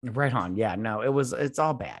 Right on. Yeah, no, it's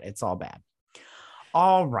all bad. It's all bad.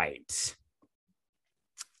 All right.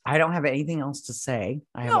 I don't have anything else to say.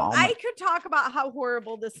 I could talk about how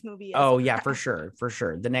horrible this movie is. Oh yeah, for sure.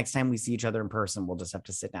 The next time we see each other in person, we'll just have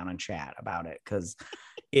to sit down and chat about it, because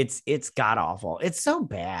it's god awful. It's so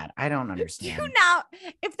bad. I don't understand.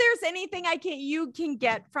 If there's anything you can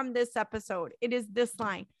get from this episode, it is this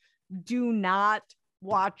line: do not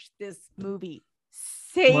watch this movie.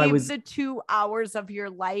 Save the 2 hours of your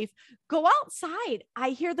life. Go outside. I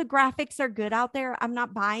hear the graphics are good out there. I'm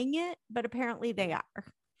not buying it, but apparently they are.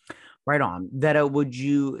 Right on. Veta, would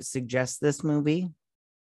you suggest this movie?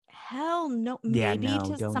 Hell no. Yeah, Maybe no, to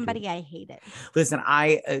don't do somebody I hated. Listen,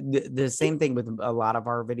 the same thing with a lot of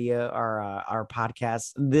our video, our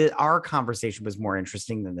podcasts. Our conversation was more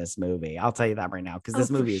interesting than this movie. I'll tell you that right now, because this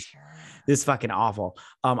movie is this fucking awful.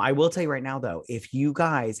 I will tell you right now, though, if you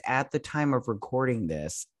guys at the time of recording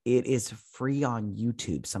this, it is free on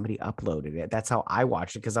YouTube. Somebody uploaded it. That's how I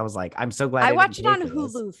watched it, because I was like, I'm so glad I didn't watched it pay on for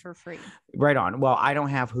this. Hulu for free. Right on. Well, I don't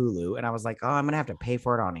have Hulu, and I was like, oh, I'm gonna have to pay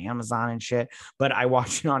for it on Amazon and shit. But I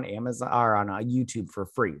watched it on Amazon or on YouTube for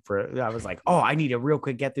free. I was like, oh, I need to real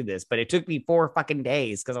quick get through this. But it took me 4 fucking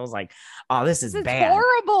days, because I was like, oh, this is bad.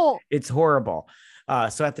 Horrible. It's horrible.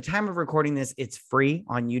 So at the time of recording this, it's free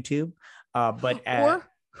on YouTube. But or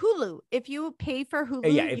Hulu. If you pay for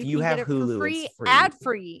Hulu, yeah, if you have Hulu, it's free, ad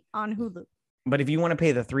free on Hulu. But if you want to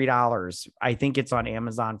pay the $3, I think it's on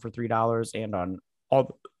Amazon for $3 and on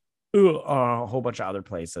all a whole bunch of other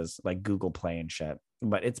places like Google Play and shit.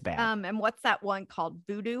 But it's bad. And what's that one called?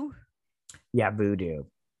 Vudu? Yeah, Vudu.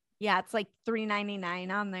 Yeah, it's like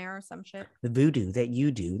 $3.99 on there or some shit. The voodoo that you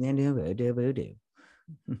do, then do voodoo.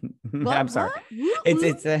 I'm sorry. What?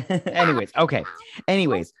 It's anyways. Okay.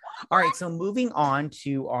 Anyways. All right. So moving on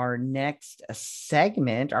to our next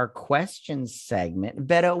segment, our question segment.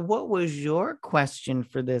 Betta, what was your question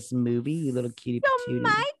for this movie, you little cutie patootie?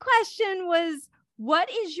 My question was, what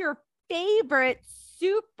is your favorite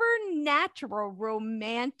supernatural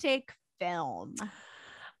romantic film?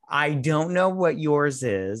 I don't know what yours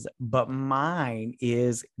is, but mine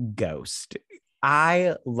is Ghost.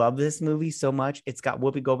 I love this movie so much. It's got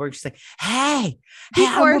Whoopi Goldberg. She's like, hey,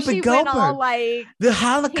 before I'm Whoopi she Goldberg. went all like the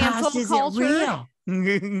Holocaust isn't culture. real.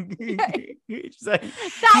 She's like,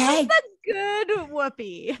 that was the good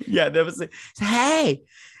Whoopi. Yeah, that was it. Hey,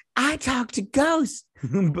 I talk to ghosts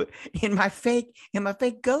in my fake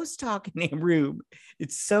ghost talking room.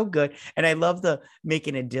 It's so good. And I love the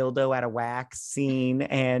making a dildo out of wax scene.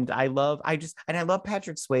 And I love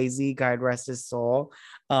Patrick Swayze, God rest his soul.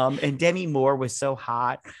 And Demi Moore was so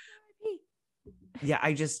hot. Yeah,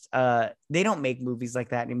 I just they don't make movies like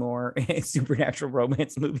that anymore. Supernatural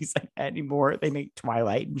romance movies like that anymore. They make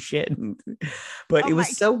Twilight and shit. But it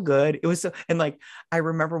was so good. It was so, and like I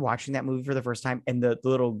remember watching that movie for the first time, and the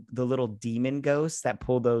little demon ghosts that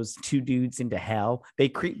pull those 2 dudes into hell, they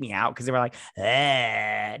creeped me out because they were like,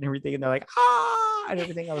 and everything, and they're like, and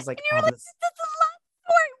everything. I was like, and you're like, this is a love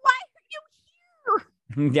story. Why are you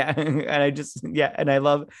here? Yeah, and I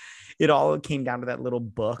love it. All came down to that little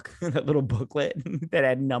book, that little booklet that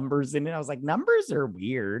had numbers in it. I was like, numbers are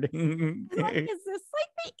weird. Like, is this like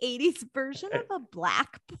the 80s version of a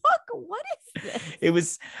black book? What is this? It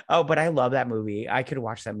was, but I love that movie. I could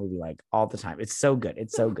watch that movie like all the time. It's so good.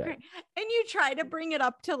 It's so good. And you try to bring it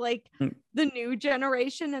up to like the new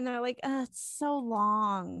generation, and they're like, it's so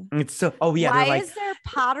long. It's so, yeah. Why is there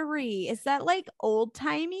pottery? Is that like old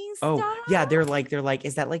timey stuff? Yeah. They're like,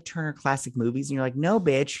 is that like Turner Classic Movies? And you're like, no,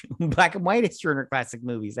 bitch. Black and white is Turner Classic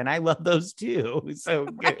Movies, and I love those too. So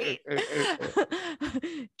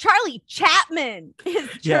Charlie Chaplin is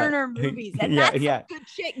Turner Movies, and that's good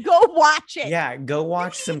shit. Go watch it. Yeah, go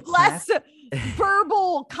watch some less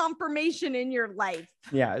verbal confirmation in your life.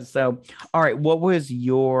 Yeah. So, all right, what was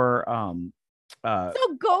your so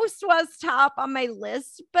Ghost was top on my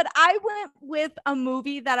list, but I went with a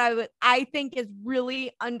movie that I think is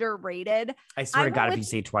really underrated. I swear to God, if you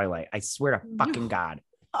say Twilight, I swear to fucking God.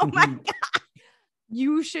 Oh my God.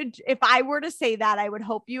 You should, if I were to say that, I would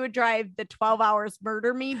hope you would drive the 12 hours,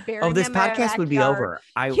 murder me, bury me. This podcast would be over.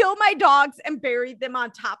 Kill my dogs and bury them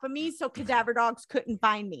on top of me so cadaver dogs couldn't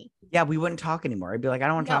find me. Yeah, we wouldn't talk anymore. I'd be like, I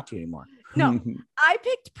don't want to talk to you anymore. No, I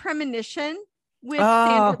picked Premonition with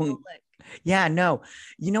Sandra Bullock. Yeah, no.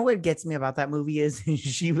 You know what gets me about that movie is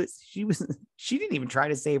she didn't even try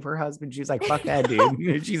to save her husband. She was like, fuck that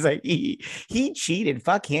dude. She's like, he cheated.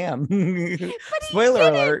 Fuck him. Spoiler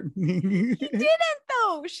alert. He didn't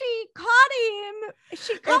though. She caught him.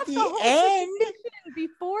 She caught the whole end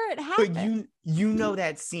before it happened. But you know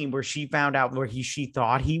that scene where she found out where she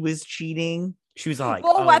thought he was cheating. She was like,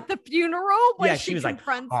 at the funeral when she was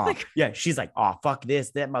confronts she's like, oh, fuck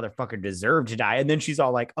this, that motherfucker deserved to die. And then she's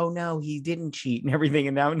all like, oh no, he didn't cheat and everything.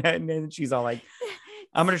 And then she's all like,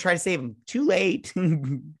 I'm gonna try to save him. Too late. See,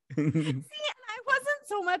 and I wasn't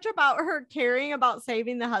so much about her caring about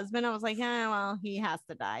saving the husband. I was like, well, he has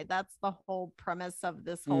to die. That's the whole premise of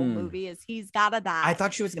this whole movie, is he's gotta die. I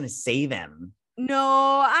thought she was gonna save him.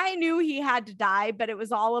 No, I knew he had to die, but it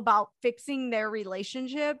was all about fixing their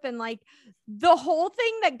relationship. And like the whole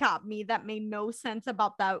thing that got me, that made no sense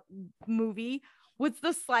about that movie, was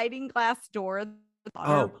the sliding glass door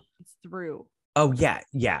through. Oh yeah,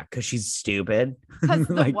 because she's stupid. Because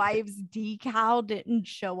the Like, wife's decal didn't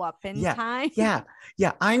show up in yeah, time. yeah.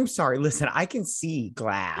 I'm sorry. Listen, I can see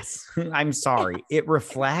glass. I'm sorry. It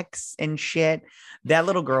reflects and shit. That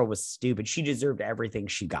little girl was stupid. She deserved everything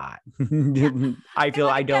she got. Yeah. I don't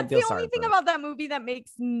That's feel the only sorry thing for her. about that movie that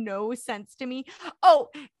makes no sense to me. Oh,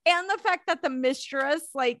 and the fact that the mistress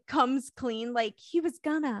like comes clean, like he was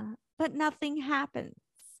gonna, but nothing happens.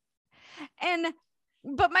 And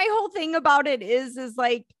but my whole thing about it is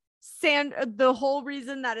like the whole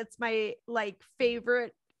reason that it's my like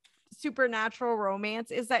favorite supernatural romance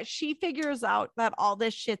is that she figures out that all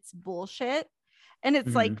this shit's bullshit and it's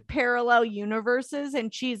Mhm. like parallel universes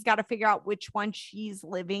and she's got to figure out which one she's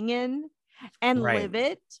living in and Right. live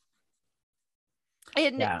it.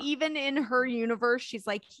 And Yeah. even in her universe, she's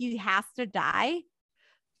like, he has to die,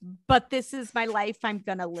 but this is my life. I'm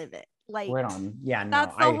gonna live it. Like, Right on. Yeah, no,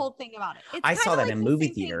 that's the whole thing about it. It's I kind saw of that like in the movie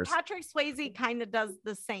same thing. theaters. Patrick Swayze kind of does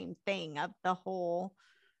the same thing of the whole,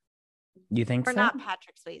 You think or so? not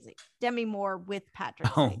Patrick Swayze, Demi Moore with Patrick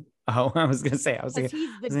Oh, Swayze. I was gonna say, Because he's the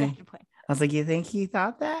I was like, dead one. I was like, you think he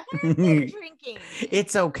thought that? I've been drinking.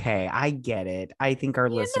 It's okay. I get it. I think our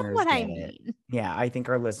You know listeners what I get it. mean. Yeah, I think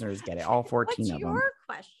our listeners get it. All 14 What's of your them.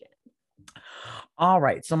 question? All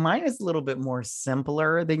right. So mine is a little bit more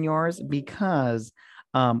simpler than yours because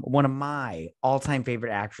one of my all-time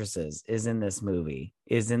favorite actresses is in this movie,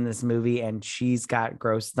 and she's got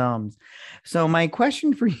gross thumbs. So my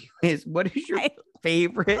question for you is what is your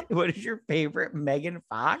favorite Megan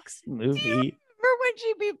Fox movie? Remember when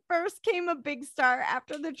she first came a big star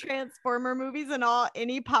after the Transformer movies and all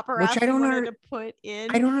any Which paparazzi wanted to put in?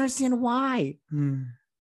 I don't understand why.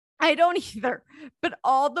 I don't either. But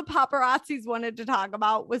all the paparazzis wanted to talk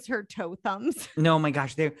about was her toe thumbs. No, my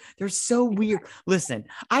gosh, they're so weird. Listen,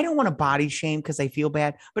 I don't want to body shame because I feel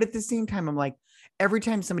bad, but at the same time, I'm like, every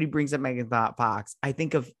time somebody brings up Megan Fox, I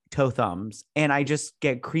think of toe thumbs, and I just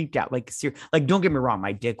get creeped out. Like, like, don't get me wrong,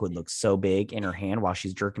 my dick would look so big in her hand while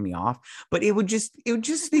she's jerking me off, but it would just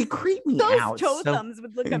they creep me out. Those toe thumbs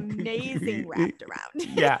would look amazing wrapped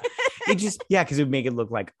around. Yeah, because it would make it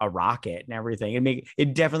look like a rocket and everything.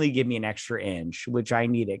 It definitely give me an extra inch, which I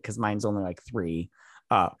needed because mine's only like 3.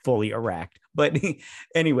 Fully erect. But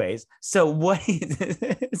anyways, so what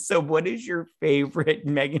is your favorite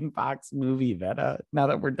Megan Fox movie, Veta? Now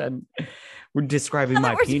that we're done, we're describing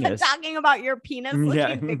my penis. Talking about your penis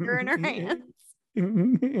looking bigger in her hands.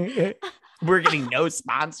 We're getting no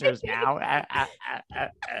sponsors now.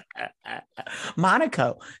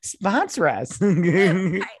 Monaco, sponsor us.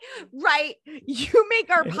 Right. You make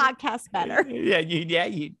our podcast better. Yeah,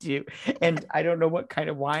 you do. And I don't know what kind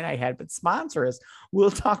of wine I had, but sponsor us. We'll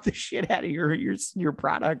talk the shit out of your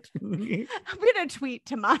product. I'm gonna tweet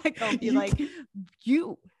to Monaco and be like,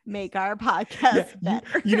 you make our podcast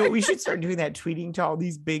better. You know, we should start doing that, tweeting to all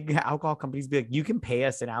these big alcohol companies, be like, you can pay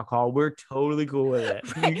us in alcohol. We're totally cool with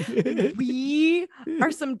it. Right. We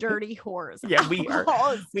are some dirty whores. Yeah, we are.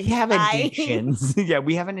 We have addictions. Yeah,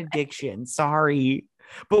 we have an addiction. Sorry.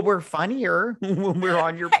 But we're funnier when we're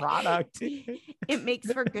on your product. It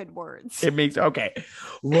makes for good words. It makes okay.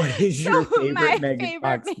 What is your favorite my Megan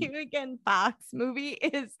Fox? Megan Fox movie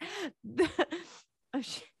is the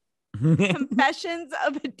Confessions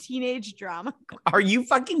of a Teenage Drama Queen. Are you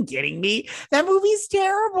fucking kidding me? That movie's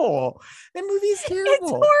terrible. It's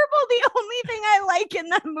horrible. The only thing I like in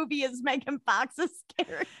that movie is Megan Fox's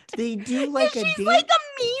character. They do like she's like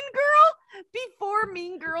a mean girl before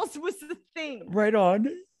Mean Girls was the thing. Right on.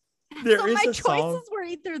 So my choices were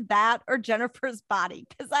either that or Jennifer's Body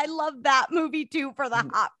because I love that movie too for the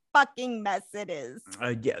hot fucking mess it is.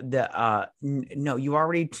 No, you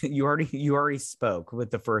already spoke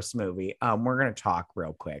with the first movie. We're gonna talk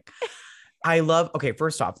real quick. Okay,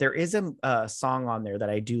 first off, there is a song on there that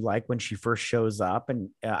I do like when she first shows up, and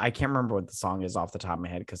I can't remember what the song is off the top of my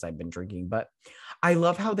head because I've been drinking, but I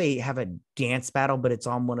love how they have a dance battle, but it's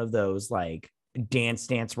on one of those like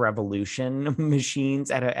Dance Revolution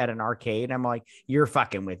machines at an arcade. I'm like, you're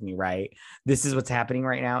fucking with me, right? This is what's happening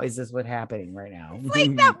right now. Is this what's happening right now? It's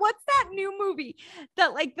like that. What's that new movie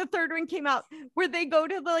that like the third one came out where they go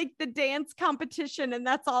to the dance competition and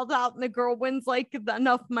that's all out and the girl wins like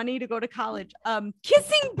enough money to go to college.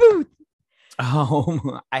 Kissing Booth.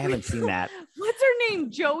 Oh, I haven't seen that. What's her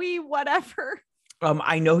name? Joey whatever.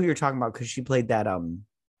 I know who you're talking about because she played that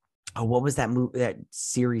what was that movie, that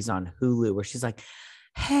series on Hulu where she's like,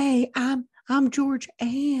 hey, I'm George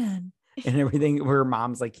Ann and everything, where her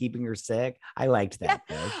mom's like keeping her sick. I liked that.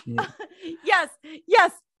 Yeah.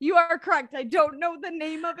 Yes, you are correct. I don't know the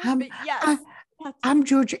name of it, but yes. I'm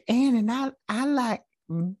George Ann and I like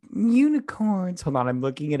unicorns. Hold on, I'm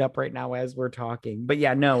looking it up right now as we're talking. But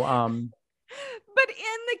yeah, no, But in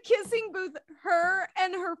the kissing booth, her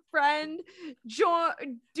and her friend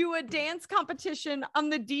do a dance competition on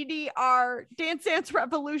the DDR Dance Dance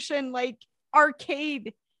Revolution, like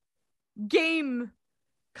arcade game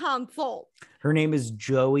console. Her name is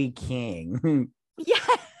Joey King. Yes.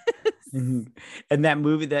 And that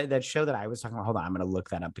movie, that show that I was talking about, hold on, I'm gonna look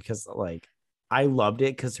that up because like I loved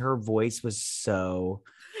it because her voice was so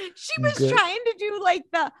she was good. Trying to do like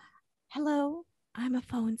the hello, I'm a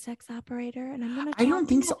phone sex operator and I'm gonna I don't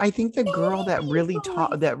think so. I think the girl that really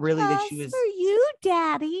taught that she was for you,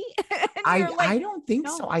 daddy. I don't think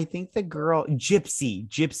so. I think the girl Gypsy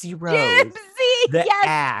Rose, Gypsy, the yes.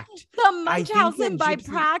 act, the Munchausen by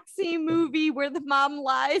proxy movie where the mom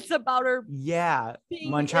lies about her. Yeah,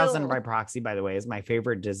 Munchausen by proxy, by the way, is my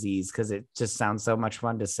favorite disease because it just sounds so much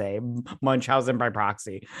fun to say. Munchausen by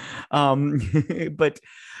proxy. But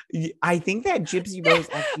I think that Gypsy Rose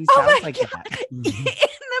actually sounds like that. In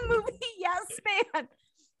the movie Yes Man,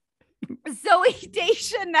 Zoe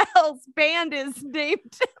Deschanel's band is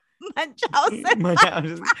named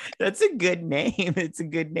Munchausen. That's a good name. It's a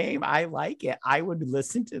good name. I like it. I would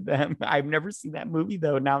listen to them. I've never seen that movie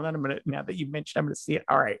though. Now that you mentioned, I'm gonna see it.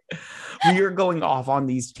 All right. We are going off on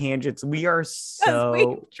these tangents. We've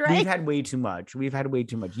had way too much.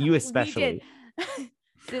 You especially.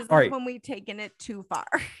 This is when we've taken it too far.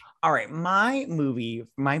 All right, my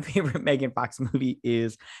favorite Megan Fox movie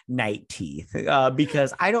is Night Teeth,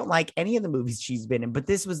 because I don't like any of the movies she's been in, but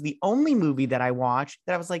this was the only movie that I watched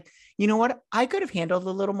that I was like, you know what? I could have handled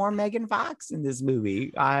a little more Megan Fox in this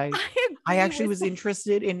movie. I actually was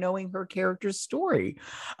interested in knowing her character's story,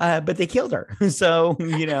 but they killed her. So,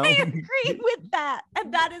 you know. I agree with that.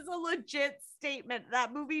 And that is a legit statement.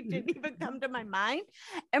 That movie didn't even come to my mind.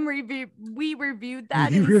 And we reviewed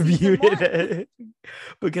that. You reviewed it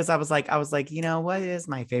because I was like, you know, what is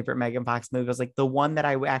my favorite Megan Fox movie? I was like, the one that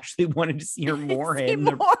I actually wanted to see her more in.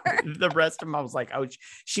 The rest of them, I was like, oh,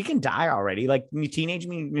 she can die already. Like Teenage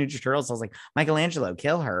Mutant Ninja Turtles, I was like, Michelangelo,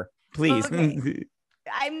 kill her, please. Okay.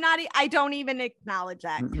 I don't even acknowledge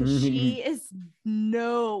that because she is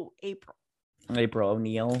no April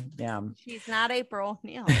O'Neil. Yeah. She's not April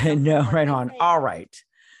O'Neil. No, right on. All right.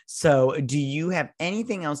 So do you have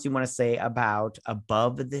anything else you want to say about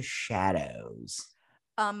Above the Shadows?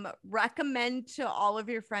 Recommend to all of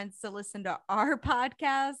your friends to listen to our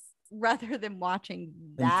podcast rather than watching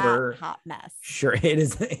that hot mess. Sure, it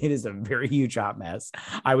is a very huge hot mess.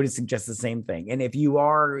 I would suggest the same thing. And if you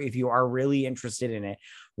are really interested in it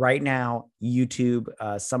right now, YouTube,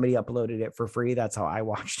 somebody uploaded it for free. That's how I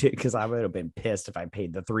watched it because I would have been pissed if I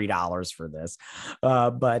paid the $3 for this.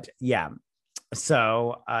 But yeah.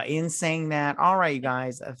 So in saying that, all right, you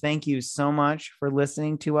guys, thank you so much for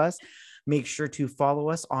listening to us. Make sure to follow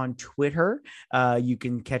us on Twitter. You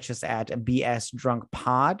can catch us at BS Drunk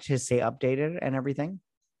Pod to stay updated and everything.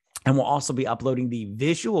 And we'll also be uploading the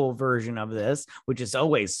visual version of this, which is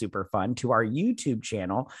always super fun, to our YouTube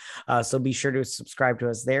channel. So be sure to subscribe to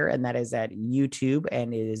us there. And that is at YouTube.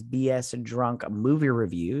 And it is BS Drunk Movie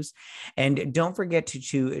Reviews. And don't forget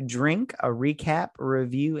to drink, a recap,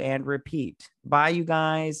 review, and repeat. Bye, you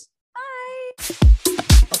guys.